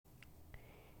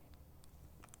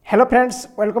Hello friends,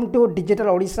 welcome to digital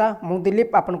Odisha. मु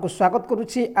दिलीप आपन को स्वागत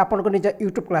करुच्ची आपन को निज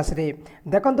यूट्यूब क्लास रे।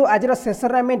 देखंतु आज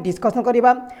सेशन में डिस्कसन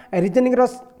करबा रीजनिंग रो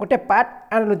गोटे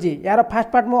पार्ट एनालॉजी। यार फर्स्ट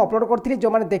पार्ट मु अपलोड करथि, जो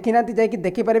माने देखि नांती जाई कि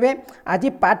देखि परिबे।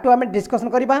 आज पार्ट 2 हमें डिस्कसन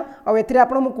करबा और एथिरे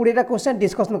आपन मु 20 टा क्वेश्चन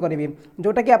डिस्कसन करबी,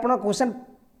 जोटा कि आपन क्वेश्चन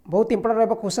बहुत इंपोर्टेंट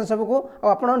रहबो क्वेश्चन सब को, और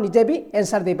आपन निजे भी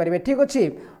आंसर दे परिबे। ठीक अछि,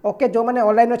 ओके। जो माने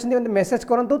ऑनलाइन अछंती मेसेज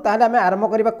करंतु, ताले हमें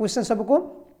आरंभ करबा क्वेश्चन सब को।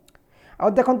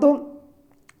 और देखंतु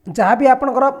जहाँ भी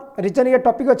आपंकर रिजनिंग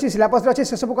टॉपिक अच्छी सिलेबस अच्छी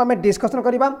से सब को आम डिस्कसन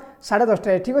करवा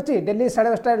 10:30। ठीक अच्छे, डेली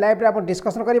 10:30 लाइव आप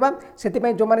डिस्कसन करवा। से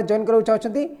जो मैंने जॉइन करा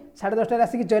चाहते 10:30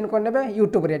 आसिक जॉइन करने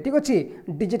यूट्यूब रे। ठीक अच्छे,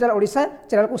 डिजिटल ओडिशा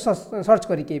चैनल को सर्च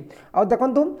करके और देखो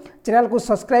चैनल को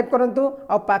सब्सक्राइब करूँ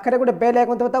और पाखे गोटे बेल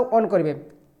आइकन थे ऑन करेंगे,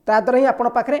 ताद्वारा ही आप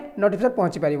पाखे नोटिफिकेशन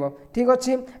पहुँची पार। ठीक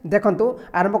अच्छे, देखो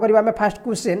आरंभ करवा आम फास्ट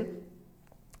क्वेश्चन।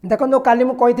 देखो काली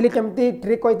मुझे कमी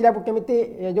ट्रिक कही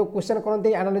केमी जो क्वेश्चन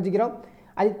करते एनालॉजी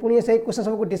आज पुणी से क्वेश्चन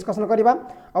सबको डिस्कसन करवा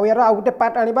और यार आउ गोटे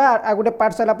पार्ट आनिबा, आ गोटे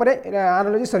पार्ट सला परे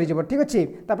एनालॉजी सरी जब। ठीक अच्छे,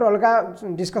 तापर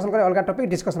अलग डिस्कसन कर अलग टॉपिक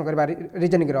डिस्कसन करवा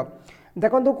रीजनिंग रो।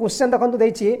 देखो क्वेश्चन देखो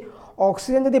देछि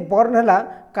ऑक्सीजन यदि बर्न हैला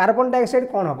कार्बन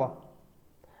डाइऑक्साइड कौन हम।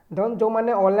 देखो जो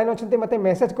मैंने ऑनलाइन अच्छे मत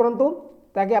मेसेज करूँ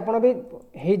ताकि आपड़ भी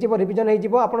हो रिविजन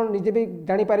हो आप निजे भी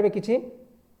जानीपारे किसी।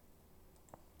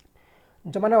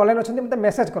 जो मैंने ऑनलाइन अच्छे मत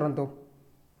मेसेज करूँ।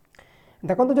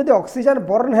 देखो जदि ऑक्सीजन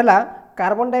बर्न हैला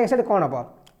कार्बन डाइऑक्साइड कौन हम,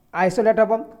 आइसोलेट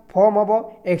हम, फॉर्म हम,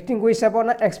 एक्सटिंग्विश हम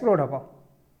ना एक्सप्लोड हम।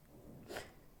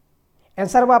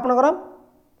 आंसर हम आपनकर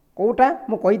कोटा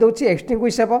मु कहि दउछि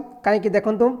एक्सटिंग्विश हम। कहीं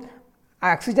देखो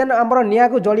ऑक्सीजन आमर निया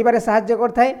को जलिबारे साहाय्य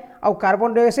करता है और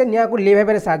कार्बन डाइऑक्साइड निया को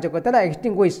लिभाइबारे साहाय्य करता है।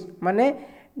 एक्सटिंग्विश माने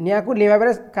निया को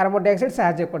लिभाइबारे कार्बन डाइऑक्साइड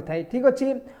साहाय्य करता है। ठीक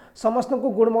अच्छे, समस्त को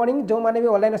गुड मॉर्निंग। जो मैंने भी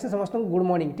ऑनलाइन अच्छे समस्त को गुड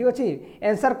मॉर्निंग। ठीक अच्छे,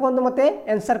 आंसर कहतु मत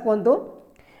आंसर कहतु।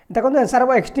 देखो आंसर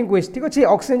हम एक्सटिंग्विश। ठीक अच्छे,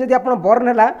 ऑक्सीजन जब आप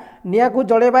बर्न है निया को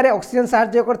जलैबारे ऑक्सीजन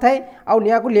साहाय्य करता है और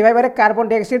निया को लिभाइबारे कार्बन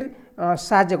डाइऑक्साइड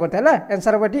साहाय्य करता है।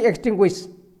 आंसर हम ये एक्सटिंग्विश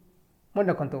मन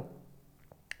रखु।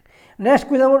 नेक्स्ट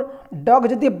क्वेश्चन, डग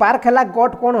जदि बार्क है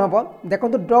गट कौन हम। देखो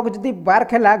डग जदि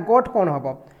बार्क है गट कौन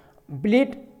हम,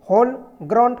 ब्लीड, होल,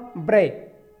 ग्रंट, ब्रे।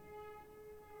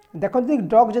 देखो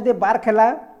डग जदि बार्क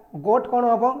है गोट कौन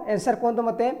हम, आंसर कहतु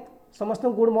मत समस्त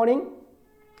गुड मॉर्निंग।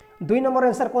 2 नंबर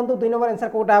आंसर कहतु, 2 नंबर आंसर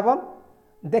कौटा हम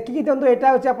देखिए दिखाँ।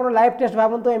 यहाँ हूँ आप लाइव टेस्ट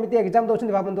भावतु, एमती एग्जाम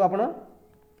दौरान भावतु आप।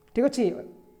 ठीक अच्छे,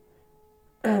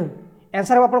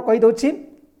 आंसर आप कहीदे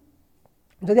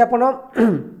जदि आप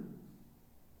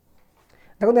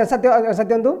देखो आंसर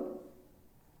दिंतु।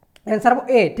 आंसर हम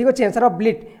ए। ठीक अच्छे, आंसर हम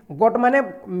ब्लीड। गोट माने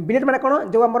ब्लीड माने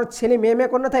कौन, जो आम छेली मे मे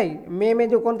कर थाए मे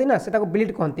जो कहती ना से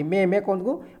ब्लीड कहती। मे कहत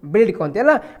को ब्लीड कहती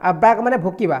है। आ बाघ माने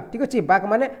भोकिबा। ठीक अच्छे, बाघ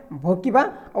माने भोकिबा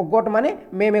और गोट माने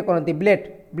मे कहती। ब्लेड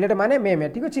ब्लेड माने मे।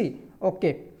 ठीक अच्छे,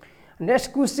 ओके।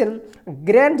 नेक्स्ट क्वेश्चन,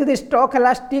 ग्रेन जदि स्टॉक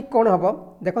है स्टिक कौन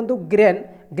हम। देखो ग्रेन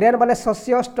ग्रेन माने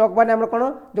शस्य, स्टॉक माने आम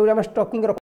कौन जो आम स्टॉकिंग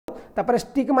रख। तापर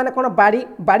स्टिक माने कौन बाड़ी,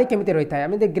 बाड़ी केमिति रही है।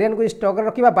 आम ग्रेन को स्टॉक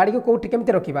रखा बाड़ी को कौटी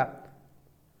केमिति रखा।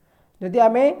 जदि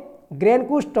आम ग्रेन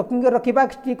को स्टॉकिंग रखा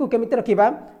स्टिक को केमिति रखा,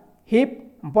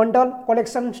 हिप, बंडल,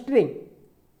 कलेक्शन, स्ट्रिंग।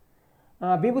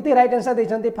 विभूति राइट आंसर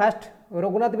देते। फास्ट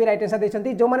रघुनाथ भी राइट आंसर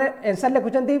देते। जो मैंने आंसर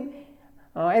लिखुंट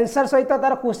आंसर सहित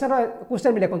तार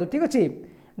क्वेश्चन भी लिखुँ। ठीक अच्छे,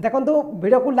 देखो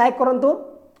वीडियो को लाइक करूँ,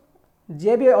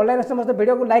 जी भी ऑनलाइन समस्त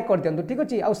वीडियो को लाइक कर दिंतु। ठीक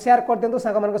अच्छे, और शेयर कर दिंतु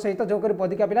सांग सहित, जो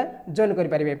अधिका पिला जॉइन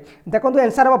करेंगे। देखो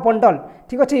आंसर हम बंडल।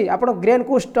 ठीक अच्छे, आप ग्रेन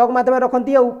को स्टॉक माध्यम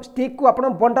रखती और स्टिक को आप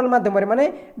बंडल माध्यम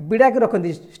माने बिड़ा की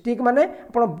रखती। स्टिक माने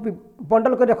आप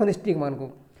बंडल कर रखती स्टिक मान को।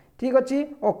 ठीक अच्छे,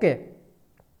 ओके।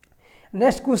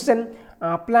 नेक्स्ट क्वेश्चन,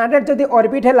 प्लानेट जदि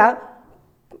ऑर्बिट है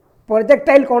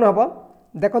प्रोजेक्टाइल कौन हम।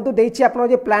 देखो देखिए आप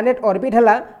प्लानेट ऑर्बिट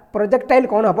है प्रोजेक्टाइल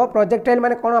कौन हम। प्रोजेक्टाइल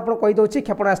माने कौन आप कहीदे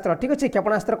क्षेपणास्त्र। ठीक अच्छे,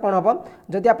 क्षेपणास्त्र कौन हम।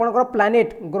 जदि आपंकर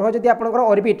प्लानेट ग्रह जदि आपंकर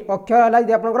ऑर्बिट अक्षर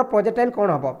है आपंकर प्रोजेक्टाइल कौन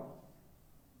हम।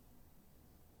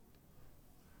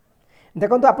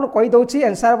 देखो आप कहीदे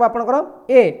आंसर हम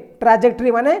आपंकर ए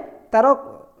ट्राजेक्टरी माने तार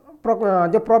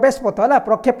जो प्रवेश पथ है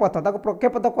प्रक्षेप पथ,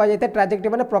 प्रक्षेप पथ कह जाए। ट्राजेक्टरी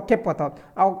माने प्रक्षेप पथ।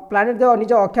 आ प्लानेट जो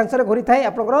निज अक्षांश घूरी थाए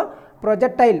आपंकर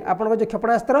प्रोजेक्टाइल आपंकर जो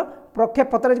क्षेपणास्त्र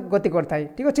प्रक्षेप पथर गति करता है।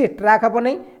 ठीक अच्छे, ट्रैक हम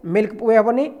नहीं, मिल्क वे हम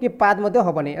नहीं कि पाद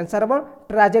हम नहीं। आंसर हम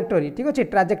ट्राजेक्टरी। ठीक अच्छे,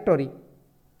 ट्राजेक्टरी।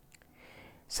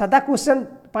 सादा क्वेश्चन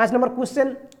 5 नंबर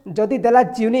क्वेश्चन, जदि देला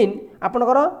जिनिन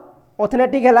आपंकर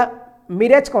ऑथेंटिक है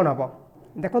मिरेज कौन हम।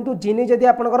 देखो जिनी जदि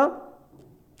आपंकर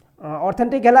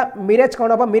ऑथेंटिक है मिरेज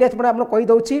कौन हम। मिरेज मैंने आप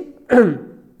कहीदे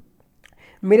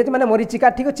मिरेज माने मरीचिका।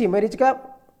 ठीक अच्छे, मरीचिका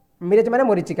मिरेज माने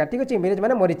मरीचिका। ठीक अच्छे, मिरेज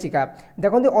माने मरीचिका।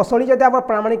 देखो असली जदि आप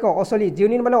प्रामाणिक असली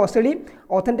जिनिन माने असली,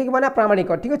 ऑथेंटिक माने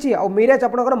प्रामाणिक। ठीक अच्छे, और मिरेज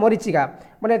आपंकर मरीचिका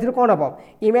माने ए कौन हम,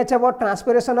 इमेज हम,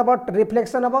 ट्रांसपेरेसन हम,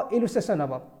 रिफ्लेक्शन हम, इलुस्ट्रेशन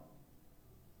हम।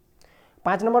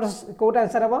 5 नंबर कोटा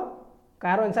आंसर हम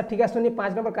कहार आंसर ठीक आसुनी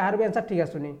 5 नंबर कहार भी आंसर ठीक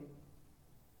आसुनी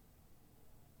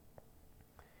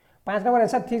 5 नंबर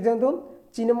आंसर ठीक दिंतु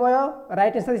चिन्मय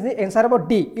राइट आंसर हम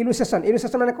डी इलुस्ट्रेशन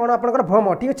इलुस्ट्रेशन माने कौन आपनकर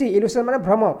भ्रम ठीक अच्छे इलुस्ट्रेशन माने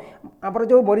भ्रम आप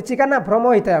जो मरीचिका ना भ्रम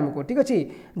होता है आमको ठीक अच्छे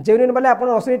जेन्युइन बोले आप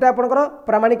असलीटा आपंकर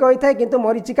प्रामाणिक होता है किंतु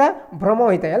मरीचिका भ्रम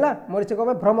होता है मरीचिका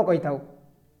में भ्रम कही था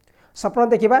स्वप्न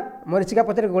देखा मरीचिका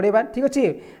पचर गोड़ेबा ठीक अच्छे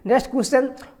नेक्स्ट क्वेश्चन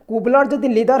कुबलर जदि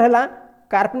लीडर है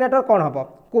कार्पेनेटर कौन हम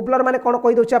कुबलर माने कौन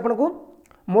कहीदे आपको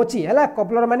मोची है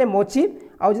कबलर माने मोची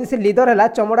आउ जदि से लीडर है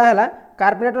चमड़ा है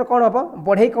कार्पेनेटर कौन हम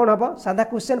बढ़ई कौन हम साधा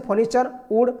question furniture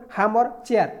would hammer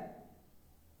chair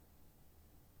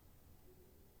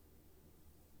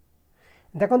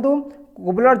देखु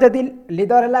कुबलर जदि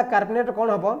लीडर है कार्पेनेटर कौन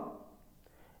हम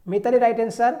मिताली राइट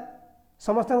आंसर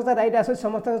समस्त राइट आस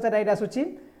समस्त राइट आसूची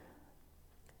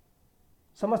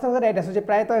समस्त राइट आसूची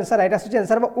प्रायतः आंसर राइट आसूची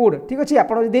आंसर हम वुड ठीक अच्छे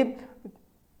आपड़ जदि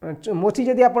मोची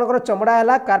जदि आपंकर चमड़ा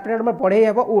है कार्पेनेटर में बढ़ई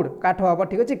हे वुड काठ हम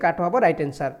ठीक अच्छे काठ हम राइट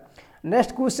आंसर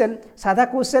नेक्स्ट क्वेश्चन साधा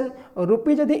क्वेश्चन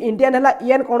रुपी जदि इंडियन है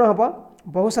येन कौन हम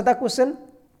बहुत साधा क्वेश्चन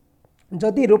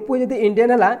जदि रुपी जदि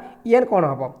इंडियन है येन कौन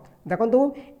हम देखो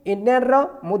इंडियन रो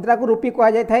मुद्रा को रुपी कह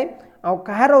जाए आ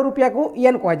कहार रुपया को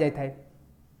येन कह जाए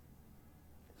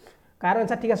कार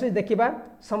आंसर ठीक आसूँ देखा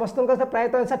समस्त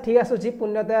प्रायतः आंसर ठीक आसूँ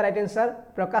पुण्योदय राइट आंसर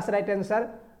प्रकाश right answer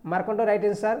Markand right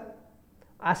answer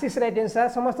आशीष राइट आंसर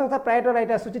समस्त प्रायतः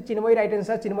राइट आसूँ चिन्मयी राइट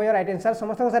आंसर चिन्मय राइट आंसर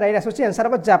समस्त राइट आसूँ आंसर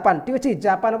हम जापान ठीक अच्छे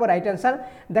जापान हम राइट आंसर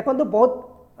देखो बहुत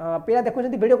पिला देखुं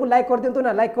वीडियो को लाइक कर दिंतु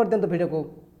ना लाइक कर दिंतु वीडियो को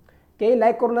कई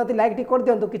लाइक करूना लाइक टी कर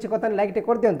दिंतु किसी कथा लाइक टी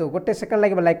कर दिंतु गोटे सेकंड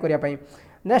लगे लाइक करने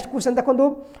नेक्स्ट क्वेश्चन देखो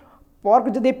पर्क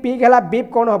जदि पिग है बीफ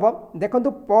कौन हम देखो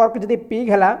पर्क जदि पिग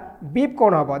है बीफ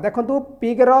कौन हम देखो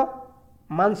पिगर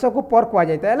मांस को पर्क कह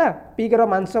जाए है पिगर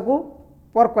मांस को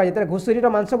पर्क कह जाए घुषुरी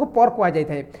मांस को पर्क कह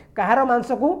जाए कहार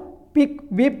मांस को पिग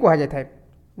बीफ कह जाए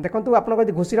देखो आप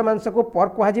घुषुरी मांस को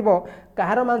पर्क कह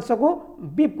कहार मांस को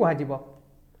बीफ कह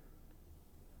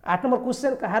 8 नंबर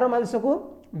क्वेश्चन कहार मांस को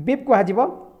बीफ कह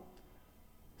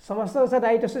समस्त आंसर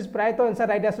राइट आसूँ प्रायतः आंसर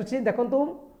राइट आसूँ देखो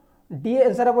डी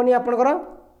आंसर हेनी आपंकर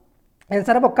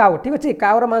आंसर हम काउ ठीक अच्छे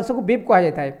काउर मांस को बीफ कह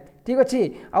जाए ठीक अच्छे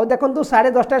आउ देखो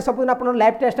 10:30 सब आप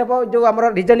लाइव टेस्ट हम जो आम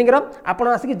रिजनिंग आप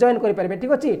आसिक जॉइन करेंगे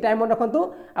ठीक अच्छे टाइम रखु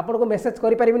आपको मेसेज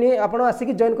करेंगे आप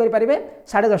आसिक जॉइन करेंगे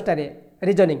 10:30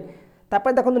 रिजनिंग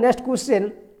तापर देखो नेक्स्ट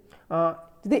क्वेश्चन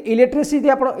जी इलेक्ट्रिसिटी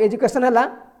आप एजुकेशन है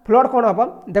फ्लड कौन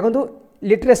हम देखो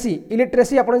लिटरेसी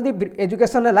इलिटरेसी आप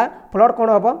एजुकेशन है फ्लड कौन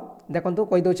हम देखो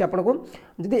कहीदे आपको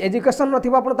जब एजुकेशन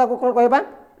नथिबा आपण ताको कौन कहबा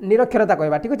निरक्षरता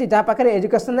कहबा ठीक अच्छे जहाँ पाखे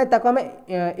एजुकेशन नहीं ताको आमे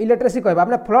इलिटरेसी कहबा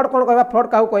आपने फ्लड कौन कहबा फ्लड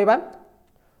काहू कहबा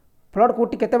फ्लड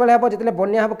कोटी केतेबेले हेबो जेतेले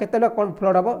बन्या हेबो केतेबेले कौन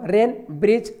फ्लड हेबो रेन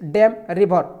ब्रिज डैम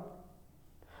रिवर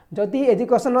जदि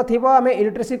एजुकेशन नथिबो आमे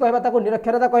इलिटरेसी कहबा ताको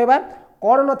निरक्षरता कहबा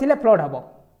कौन नथिले फ्लड हेबो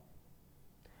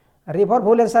रिभर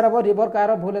भूल आंसर हम रिभर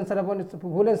कार भूल आंसर हम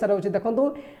भूल आंसर होची देखंतु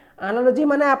एनालॉजी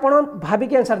माने आपण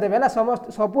भाबिक आंसर देबे ना समस्त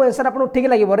सब आंसर आपण ठीक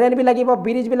लागिवो रेन भी लागिवो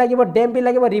ब्रिज भी लागिवो डैम भी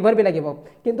लागिवो रिवर भी लागिवो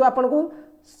किंतु आपण को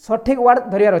सठिक वर्ड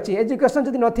धरियार अछि एजुकेशन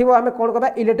जदि नथिबो आमे कोन कहबा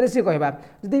इलिटरेसी कहबा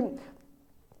जदि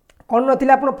कोन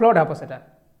नथिले आपण फ्लड हबो सेटा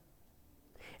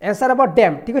आंसर हम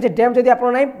डैम ठीक अच्छे डैम जदि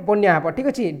आपण नाही बन्या हबो ठीक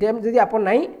अच्छे डैम जदि आपण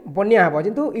नाही बन्या हबो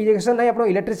किंतु एजुकेशन नाही आपण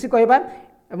इलिटरेसी कहबा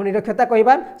निरक्षरता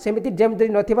कहबा सेमिति डैम जदि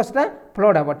नथिबा सेटा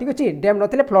फ्लड हबो ठीक अच्छे डैम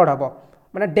नथिले फ्लड हबो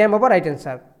माने डैम हबो right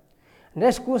answer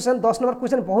next question 10 number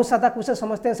question बहुत सादा क्वेश्चन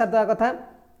समस्त आंसर देवा कथा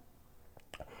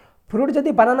फ्रूट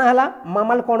जदि बनाना है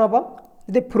मामाल कौन हम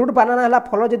जदि फ्रूट बनाना है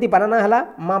फल जदि बनाना है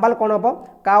मामाल कौन हम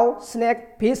काउ स्नेक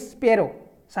फिश पेरो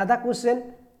सादा क्वेश्चन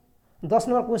 10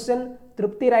 नंबर क्वेश्चन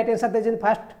तृप्ति राइट आंसर दे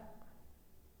fast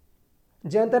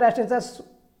Jayant right answer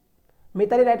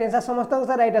Mitali right answer समस्त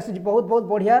राइट आस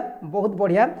बहुत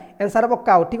बढ़िया आंसर हम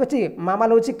काउ ठीक अच्छे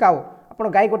मामाल हूँ काउ आप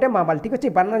गाय गोटे मामाल ठीक अच्छे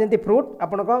बानाना जमी फ्रूट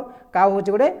आपण काउ हूँ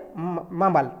गोटे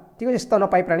मामाल ठीक अच्छे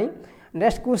स्तनपायी प्राणी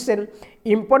नेक्स्ट क्वेश्चन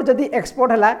इम्पोर्ट जदि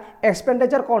एक्सपोर्ट है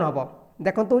एक्सपेंडिचर कौन हम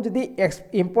देखो जदि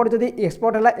इम्पोर्ट जदि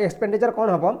एक्सपोर्ट है एक्सपेंडिचर कौन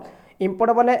हम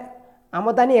इम्पोर्ट बोले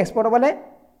आमदानी एक्सपोर्ट बोले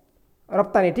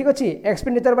रप्तानी ठीक अच्छे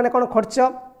एक्सपेंडिचर माने कौन खर्च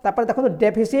तापर देखो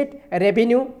डेफिसिट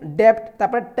रेवेन्यू डेप्ट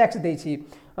तापर टैक्स देछि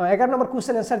 11 number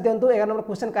question answer दिंतु 11 number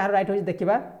question कहार राइट हो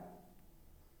देखा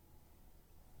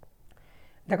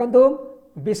देखो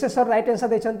विश्वेश्वर राइट आंसर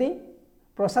देछंती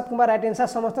प्रसाद कुमार राइट आंसर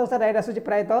समस्त राइट आसुची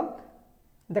प्रायतः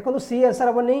देखो सी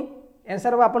आंसर हेनी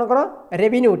आंसर हम आपंकर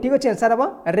रेवेन्यू ठीक अच्छे आंसर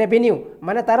हम रेवेन्यू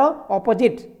माने तार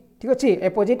अपोजिट ठीक अच्छे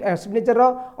अपोजिट एक्सपेंडिचर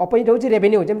अपोजिट हूँ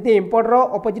रेवेन्यू जमी इम्पोर्ट रो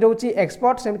अपोजिट हूँ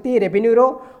एक्सपोर्ट सेमती रेवेन्यू रो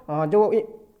जो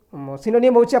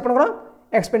सिनोनिम हूँ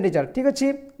आपंकर एक्सपेंडिचर ठीक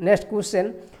अच्छे नेक्स्ट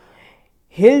क्वेश्चन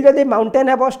हिल जदि माउंटेन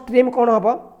हे स्ट्रीम कौन हम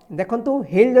देखंतु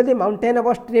हिल जदि माउंटेन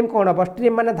हम स्ट्रीम कौन हम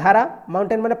स्ट्रीम माने धारा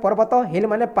माउंटेन माने पर्वत हिल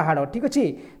माने पहाड़ ठीक अच्छे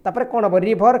तापर कौन हम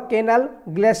रिभर केनाल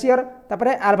ग्लेशियर तापर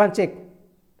आर्बान चेक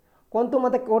कहतु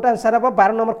मत कौटा आंसर हम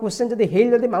 12 नंबर क्वेश्चन जदि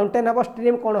हिल जदि माउंटेन हम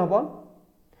स्ट्रीम कौन हम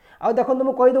आउ देखो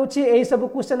मुझे कहीदे यही सब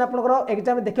क्वेश्चन आपंकर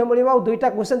एग्जाम देखा मिले और दुईटा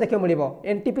क्वेश्चन देखा मिले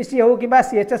एनटीपीसी हो कि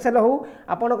CHSL हो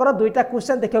आपंकर दुईटा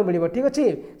क्वेश्चन देखा मिले ठीक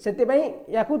अच्छे से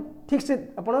या ठीक से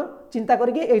आप चिंता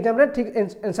करके एग्जाम ठीक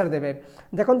आंसर देवे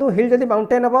देखो हिल जदि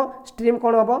माउंटेन हम स्ट्रीम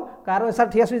कौन हम कार आंसर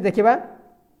ठीक आस देखा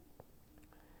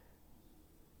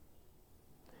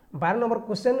 12 नंबर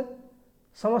क्वेश्चन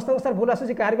समस्त आंसर भूल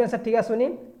आसूँ कार भी आंसर ठीक आसुनी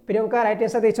प्रियंका राइट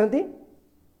आंसर देते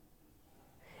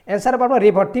आंसर आप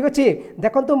रिभर ठीक अच्छे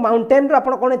देखो माउंटेन रू आप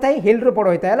कौन होता है हिल रू बड़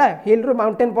होता है हिल रू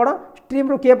माउंटेन बड़ स्ट्रीम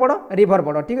रू किए बड़ रिभर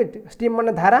बड़ ठीक है स्ट्रीम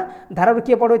मान धारा धारा रू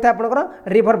किए बड़ होता है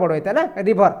आपंकर रिभर बड़ होता है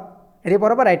रिभर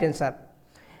रिभर हम राइट आंसर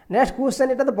नेक्स्ट क्वेश्चन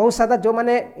यहाँ तो बहुत सादा जो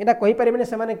मैंने यहाँ कहींपारे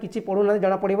से किसी पढ़ुना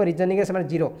जना पड़ो रिजनिंग से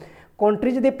जीरो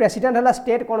कंट्री जब प्रेसिडेंट है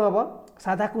स्टेट कौन हम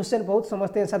सादा क्वेश्चन बहुत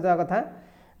समस्त आंसर देवा कथा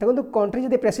देखो कंट्री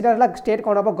जब प्रेसिडेंट है स्टेट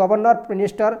कौन हम governor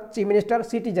minister chief minister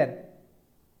citizen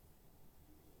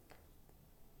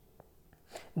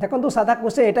देखो सादा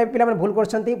क्वेश्चन यहाँ भी पे भूल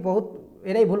कर बहुत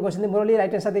ये भूल कर मुरली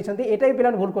राइट आंसर देते यहाँ भी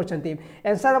पे भूल कर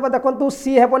आंसर हम देखो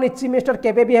सी हेनी चीफ मिनिस्टर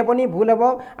केवे भी हेनी भूल हम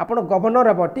आप गवर्नर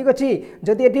हम ठीक अच्छे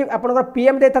जदि ये आपंकर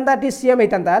पीएम देता ये सीएम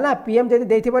होता है पीएम जब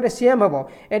देते सीएम हम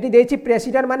ये देती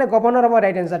प्रेसिडेंट माने गवर्नर हम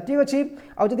राइट आंसर ठीक अच्छे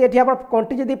आदि ये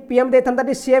कंट्री जब पीएम देता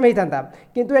ये सीएम होता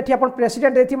किंतु ये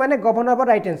प्रेसिडेंट देती माने गवर्नर हम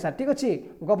राइट आंसर ठीक अच्छे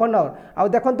गवर्नर आउ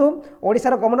देखो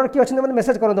ओडिशार गवर्नर किए अच्छे मतलब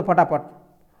मेसेज करूँ फटाफट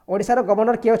ओडिशार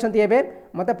गवर्नर किए अच्छे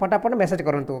मत फटाफट मेसेज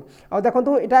करूँ आ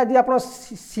देखो यहाँ जी आप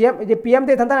सीएम पीएम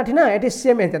देता ना ये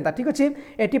सीएम होता ठीक अच्छे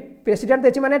ये प्रेसिडेंट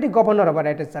देती माने गवर्नर हम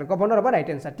राइट आंसर गवर्नर हम राइट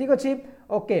आंसर ठीक अच्छे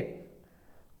ओके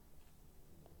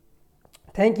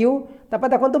थैंक यू तापर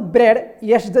देखो ब्रेड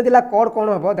ईस्ट जदि कोड कौन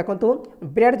हम देखो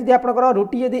ब्रेड जब आप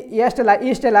रुटी जब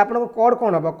ईस्ट है आप कोड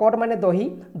कौन हम कोड माने दही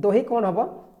दही कौन हम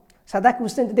सादा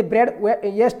क्वेश्चन जब ब्रेड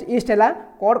ईस्ट है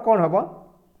कोड कौन हम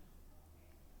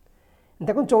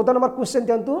देखो 14 नंबर क्वेश्चन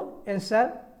दिंतु आंसर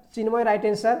चिन्मय राइट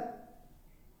आंसर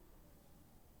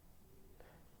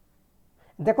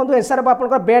देखो आंसर हम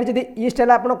आप ब्रेड जब ईस्ट है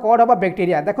आप कोड हम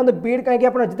बैक्टेरिया देखो बीड कहीं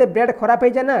जिते ब्रेड खराब हो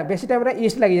जाए ना बेसी टाइम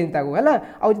ईस्ट लगी जाए है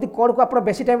आउ जब कोड को आप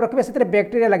बेसी टाइम रखिए से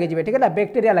बैक्टेरिया लगे ठीक है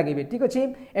बैक्टेरिया लगे ठीक अच्छे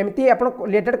एमती आप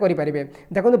रिलेटेड करेंगे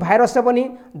देखो भाइरस हेनी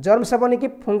जर्मस हेनी कि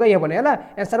फंगई हेनी है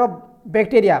आंसर हम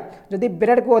बैक्टेरिया जदि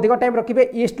ब्रेड को अधिक टाइम रखिए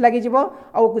ईस्ट लगे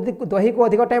दही को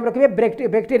अधिक टाइम रखिए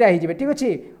बैक्टेरिया हो ठीक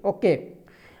अच्छे ओके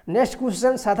नेक्स्ट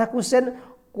क्वेश्चन साधा क्वेश्चन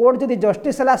कोर्ट जदि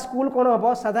जस्टिस है स्कूल कौन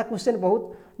हम साधा क्वेश्चन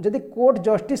बहुत जदि कोर्ट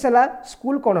जस्टिस है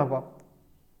स्कूल कौन हम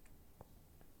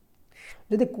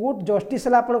जदि कोर्ट जस्टिस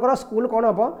है आपंकर स्कूल कौन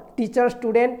हम टीचर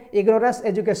स्टूडेंट इग्नोरेंस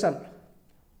एजुकेशन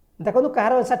देखो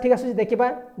कहार आंसर ठीक आसूँ देखा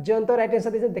जयंत राइट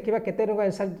आंसर देखिए देखा केते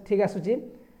आंसर ठीक आसूँ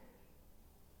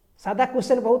सादा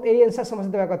क्वेश्चन बहुत यही आंसर समझ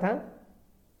देवा कथा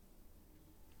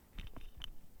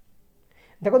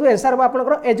देखो आंसर हम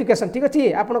आपंकर एजुकेशन ठीक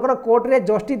अच्छे आपंकर कोर्ट रे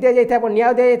जस्टिस दि जाए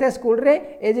न्याय दि जाए स्कूल रे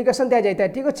एजुकेशन दि जाए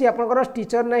ठीक अच्छे आपंकर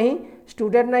टीचर नहीं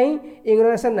स्टूडेंट नहीं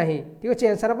इग्नोरेशन नहीं ठीक अच्छे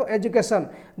आंसर हम एजुकेशन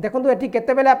देखो ये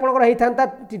केतेबेले आपंकर होता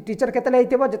टीचर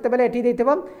केतेबेले जितेबेले ये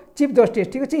चीफ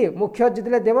जस्टिस ठीक अच्छे मुख्य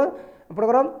जितने देव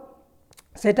आपंकर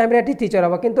से टाइम रे टीचर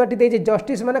हम किंतु ये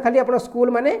जस्टिस माने खाली आप स्कूल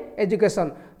माने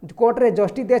एजुकेशन कोर्ट रे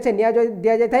जस्टिस दिए न्याय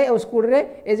दि जाए और स्कूल रे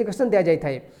एजुकेशन दि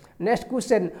जाए नेक्स्ट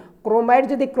क्वेश्चन क्रोमाइड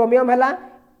जदि क्रोमियम है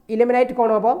इलिमिनेट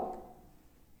कौन हम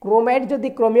क्रोमाइड जदि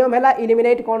क्रोमियम है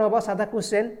इलिमिनेट कौन हम साधा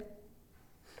क्वेश्चन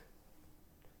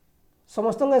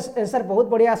समस्त आंसर बहुत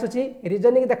बढ़िया आसूँ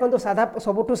रिजनिंग देखो साधा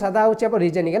सबुठ साधा हो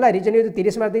रिजनिंग है रिजनिंग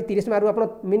 30 मार्क 30 मार्क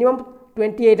आप मिनिमम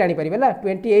 28 आनीपर है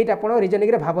 28 आप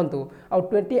रिजनिंग भावतु आउ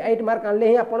 28 मार्क आने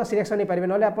ही आप सिलेक्शन नहीं पारे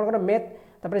ना आप मैथ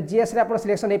तापर जीएस आप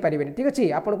सिलेक्शन नहीं पारे ठीक अच्छे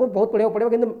आपको बहुत पढ़ाई पड़ो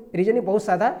कि रिजनिंग बहुत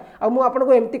साधा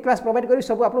आपको एमती क्लास प्रोवाइड करी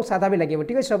सब आपको साधा भी लगे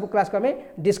ठीक है सब क्लास को आम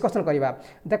डिस्कसन करवा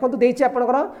देखो देखिए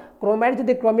आपंकर क्रोमाइड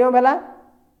जदि क्रोमियम है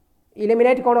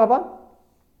इलिमिनेट कौन हम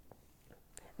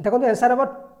देखो आंसर हम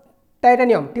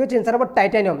टाइटानियम ठीक अच्छे आंसर हम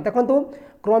टाइटानियम देखो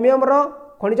क्रोमियम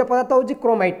खनिज पदार्थ हूँ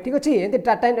क्रोमाइट ठीक अच्छे एमती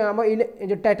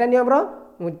टाइटानियम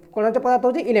खनिज पदार्थ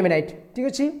हूँ इलिमिनेट ठीक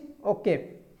अच्छे ओके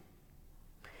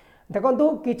देखो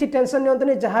किसी टेंशन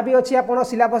नि जहाँ भी अच्छी आप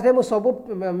सिलेबस में सब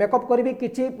मेकअप करी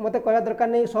कि मत कह दरकार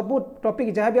नहीं सब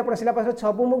टॉपिक जहाँ भी आप सिलेबस में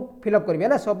सब मुझे फिलअप करी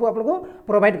है सब आपको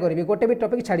प्रोवाइड करी गोटे भी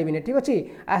टॉपिक छाड़बी ठीक अच्छे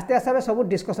आस्ते आस्ते आम सब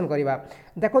डिस्कसन करवा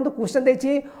देखो क्वेश्चन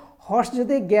देखिए हॉर्स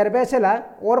जदि गियरबेज है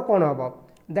और कौन हम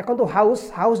देखो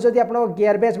हाउस हाउस जदि आप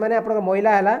गियरबेज माने आप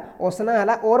मैला है असना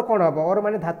है और कौन हम और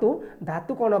माने धातु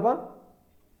धातु कौन हम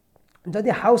जदि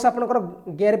हाउस आपंकर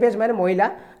गियरबेज माने मैला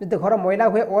जदि घर मैला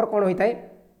हुए और कौन होता है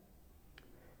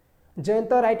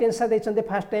जयंत राइट आंसर देते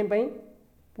फास्ट टाइम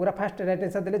पूरा फास्ट राइट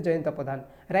आंसर देले जयंत प्रधान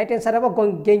राइट आंसर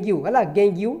हम गेंग्यू है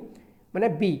गेंग्यू माने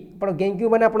बी आप गेंग्यू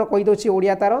मैंने आप कहीदे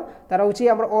ओडिया तार हूँ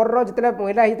आम और जो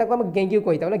महिला ही आम गेंग्यू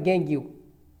कही था गेंग्यू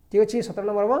ठीक अच्छे 17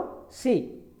 नंबर हम सी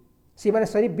सी माने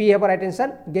सॉरी बी है राइट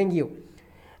आंसर गेंग्यू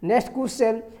नेक्स्ट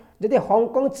क्वेश्चन जदि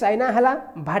हांगकांग चाइना है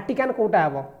भाटिकान कौटा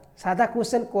हम साधा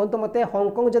क्वेश्चन कहतु मत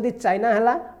हांगकांग जदि चाइना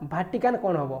है भाटिकान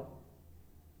कौन हम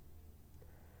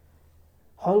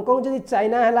हांगकांग जदि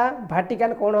चाइना है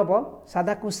भाटिकान कौन हम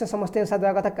साधा क्वेश्चन समस्त आंसर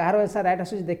देवा कथा कहार आंसर राइट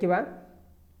आसूँ देखा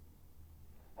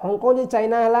हांगकांग जदि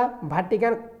चाइना है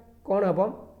भाटिकान कौन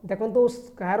हम देखो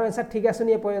कहार आंसर ठीक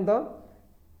आसुनी एपर्यंत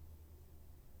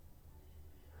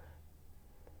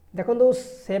देखो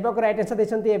सेवक राइट आंसर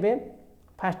देते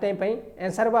फास्ट टाइम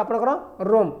आंसर हम आपंकर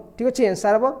रोम ठीक अच्छे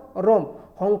आंसर हम रोम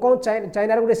हांगकांग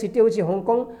चाइनार गोटे सिटी हूँ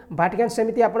हांगकांग भाटिकान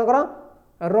सेमती आपंकर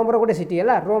रोम रोटे सिटी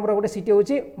है रोम रोटे सिटी हूँ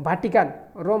भाटिकान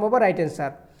रोम हम right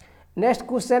answer next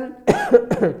question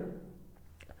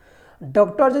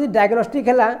doctor जदि डायग्नोस्टिक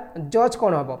है जज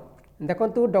कौन हम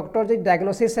देखो डॉक्टर जदि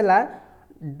डायग्नोसिस है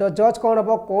जज कौन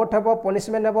हम कोर्ट हम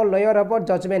पनिशमेंट हम लॉयर हम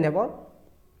जजमेंट हम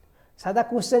सादा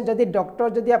क्वेश्चन जदि डॉक्टर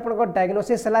जदि आप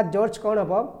डायग्नोसिस है जज कौन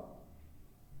हम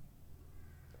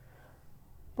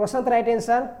प्रशांत राइट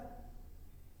आंसर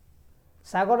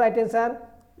सागर right answer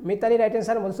Mitali right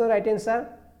answer Madhusudan right answer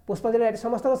पुष्पांजलि राइट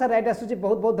समस्त सर राइट आसूँ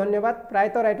बहुत बहुत धन्यवाद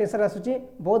प्रायतः राइट आंसर आसूँ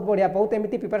बहुत बढ़िया बहुत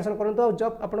एमती प्रिपेरेसन करूँ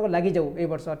जब आपको लगी जाऊ ए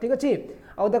वर्ष ठीक अच्छे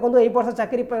आउ देखो ये वर्ष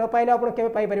चाकरी न पाइले आप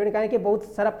पाइपर कहीं बहुत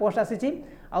सारा पोस्ट आसी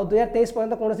आउ 2023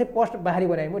 पर्यंत कौन पोस्ट बाहर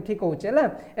ना मुझे ठीक कहूँ है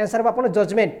आंसर आप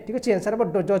जजमेंट ठीक अच्छे आंसर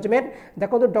आप जजमेंट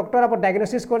देखो डॉक्टर आप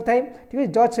डायग्नोसिस करते ठीक है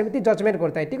जज सेमती जजमेंट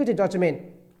करता है ठीक अच्छे जजमेंट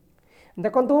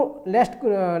देखो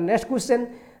नेक्स्ट क्वेश्चन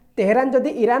तेहरान जदि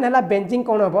ईरान है बेंजिंग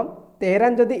कौन हम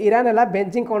तेहरान जदि ईरान है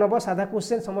बेंजिंग कौन हम साधा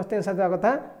क्वेश्चन समस्त आंसर देवा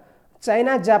कथा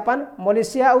चाइना जापान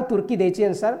मलेशिया और तुर्की देती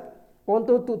आंसर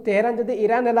कहतु तेहरान जदि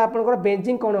ईरान है आपंकर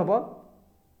बेंजिंग कौन हम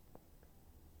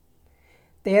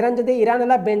तेहरान जदि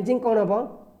ईरान है बेंजिंग कौन हम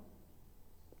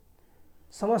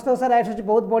समस्त आंसर राइट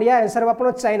बहुत बढ़िया आंसर आप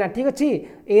चाइना ठीक अच्छे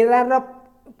ईरान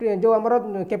जो आम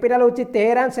कैपिटाल हूँ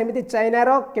तेहरान सेमती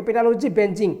चाइनार कैपिटाल हूँ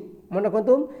बेंजिंग मन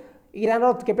रखु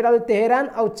ईरान कैपिटाल तेहरान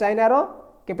आउ चाइनार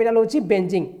कैपिटाल हूँ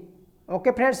बेंजिंग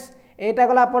ओके फ्रेंड्स यहाँ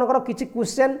गला आपंकर किसी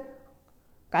क्वेश्चन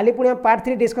काली पुणी पार्ट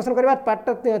 3 डिस्कसन करवा पार्ट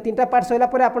 3टा पार्ट सैला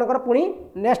आपंकर पुणी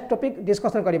नेक्स्ट टॉपिक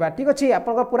डिस्कसन करवा ठीक अच्छे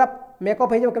आपंकर पूरा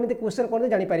मेकअप हो केमी क्वेश्चन कौन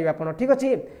जानीपर आप ठीक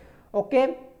अच्छे ओके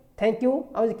थैंक यू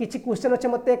आ किसी क्वेश्चन अच्छे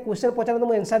मत क्वेश्चन पचार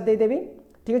मुझे आंसर देदेवी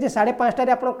ठीक अच्छे 5:30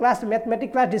 आप क्लास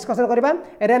मैथमेटिक्स क्लास डिस्कसन करवा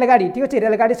रेलगाड़ी ठीक अच्छे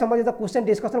रेलगाड़ी संबंधित क्वेश्चन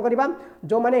डिस्कसन करवा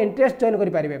जो मैंने इंटरेस्ट जॉइन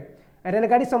करेंगे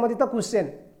रेलगाड़ी संबंधित क्वेश्चन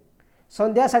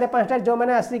संध्या 5:30 जो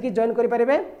मैंने आसिक जॉइन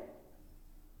करेंगे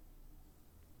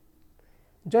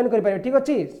जॉइन करेंगे ठीक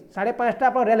अच्छे 5:30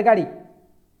 आप रेलगाड़ी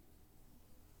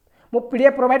मु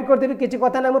पीडीएफ प्रोवाइड करदेवी किसी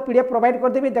कथा ना मुझे पीडीएफ प्रोवाइड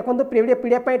करदेवी देखो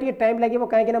पीडीएफ टाइम लगे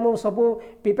कहीं मुझे सब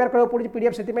प्रिपेयर करा पड़ी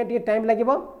पीडीएफ से टाइम लगे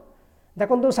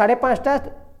देखो 5:30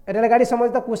 रेलगाड़ी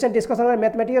संबंधित क्वेश्चन डिस्कसन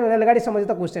मैथमेटिक्स रेलगाड़ी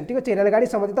संबंधित क्वेश्चन ठीक अच्छे रेलगाड़ी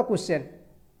संबंधित क्वेश्चन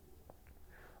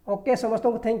ओके समस्त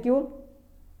को thank you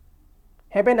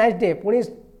have a nice day पुणी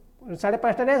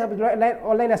 5:30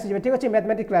 ऑनलाइन आसी ठीक अच्छे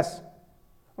mathematics class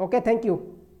okay thank you.